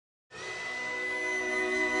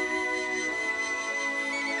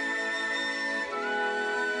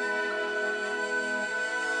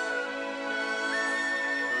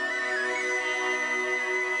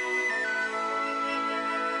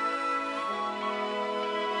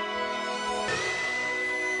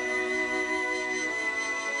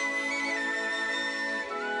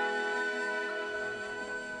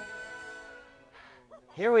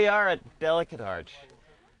Here we are at Delicate Arch.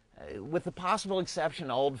 With the possible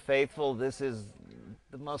exception of Old Faithful, this is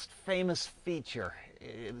the most famous feature,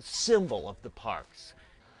 symbol of the parks.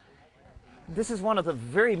 This is one of the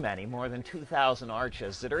very many, more than 2,000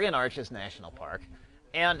 arches that are in Arches National Park,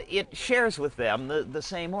 and it shares with them the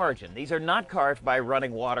same origin. These are not carved by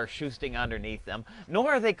running water shoosting underneath them,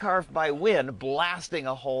 nor are they carved by wind blasting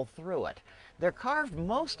a hole through it. They're carved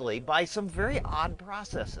mostly by some very odd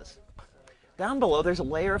processes. Down below, there's a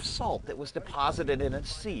layer of salt that was deposited in a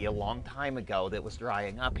sea a long time ago that was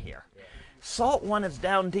drying up here. Salt, when it's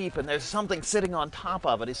down deep and there's something sitting on top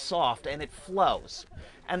of it, is soft and it flows.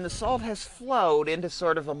 And the salt has flowed into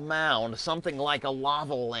sort of a mound, something like a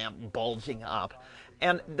lava lamp bulging up.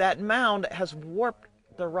 And that mound has warped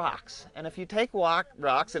the rocks. And if you take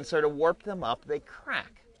rocks and sort of warp them up, they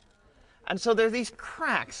crack. And so there are these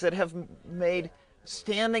cracks that have made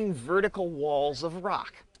standing vertical walls of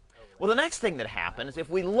rock. Well, the next thing that happens, if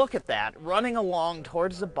we look at that, running along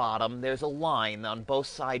towards the bottom, there's a line on both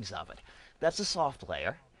sides of it. That's a soft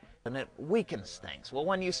layer, and it weakens things. Well,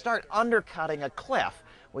 when you start undercutting a cliff,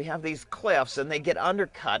 we have these cliffs, and they get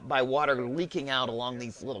undercut by water leaking out along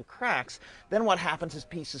these little cracks, then what happens is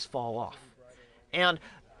pieces fall off. And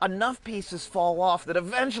enough pieces fall off that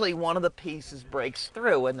eventually one of the pieces breaks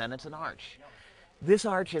through, and then it's an arch. This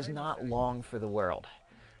arch is not long for the world.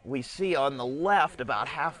 We see on the left, about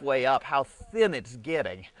halfway up, how thin it's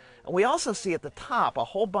getting. And we also see at the top a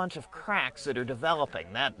whole bunch of cracks that are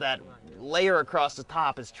developing. That layer across the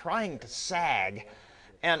top is trying to sag.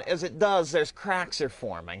 And as it does, there's cracks are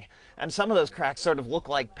forming. And some of those cracks sort of look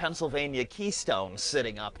like Pennsylvania keystones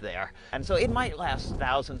sitting up there. And so it might last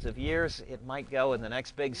thousands of years. It might go in the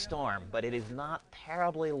next big storm. But it is not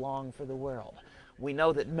terribly long for the world. We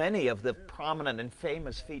know that many of the prominent and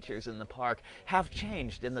famous features in the park have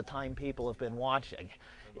changed in the time people have been watching.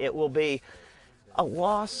 It will be a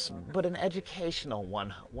loss, but an educational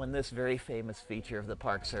one, when this very famous feature of the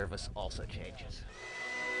Park Service also changes.